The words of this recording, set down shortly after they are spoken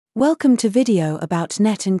Welcome to video about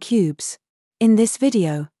net and cubes. In this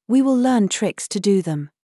video, we will learn tricks to do them.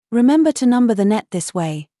 Remember to number the net this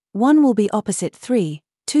way: 1 will be opposite 3,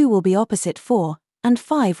 2 will be opposite 4, and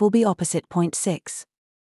 5 will be opposite 0.6.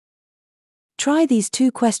 Try these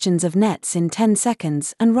 2 questions of nets in 10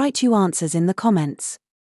 seconds and write your answers in the comments.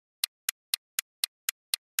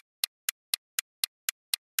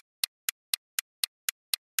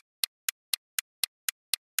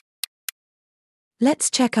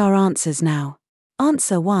 Let's check our answers now.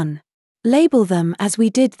 Answer 1. Label them as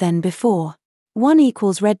we did then before. 1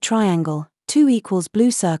 equals red triangle, 2 equals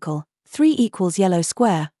blue circle, 3 equals yellow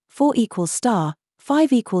square, 4 equals star,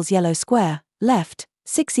 5 equals yellow square, left,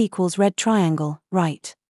 6 equals red triangle,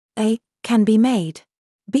 right. A. Can be made.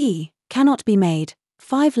 B. Cannot be made.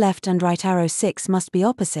 5 left and right arrow 6 must be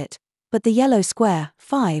opposite, but the yellow square,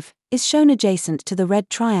 5, is shown adjacent to the red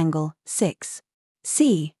triangle, 6.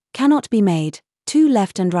 C. Cannot be made. 2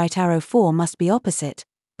 left and right arrow 4 must be opposite,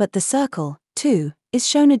 but the circle, 2, is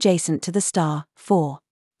shown adjacent to the star, 4.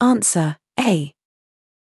 Answer A.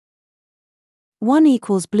 1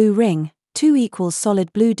 equals blue ring, 2 equals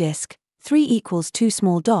solid blue disc, 3 equals 2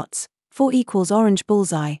 small dots, 4 equals orange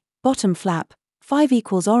bullseye, bottom flap, 5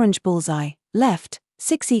 equals orange bullseye, left,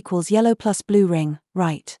 6 equals yellow plus blue ring,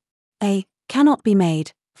 right. A. Cannot be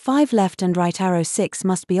made. 5 left and right arrow 6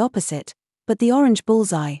 must be opposite, but the orange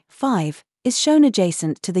bullseye, 5, is shown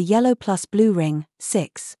adjacent to the yellow plus blue ring,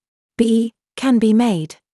 6. B. Can be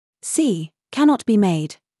made. C. Cannot be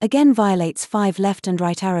made, again violates 5 left and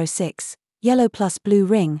right arrow 6, yellow plus blue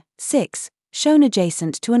ring, 6, shown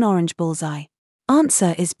adjacent to an orange bullseye.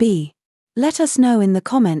 Answer is B. Let us know in the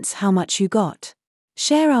comments how much you got.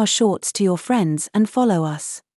 Share our shorts to your friends and follow us.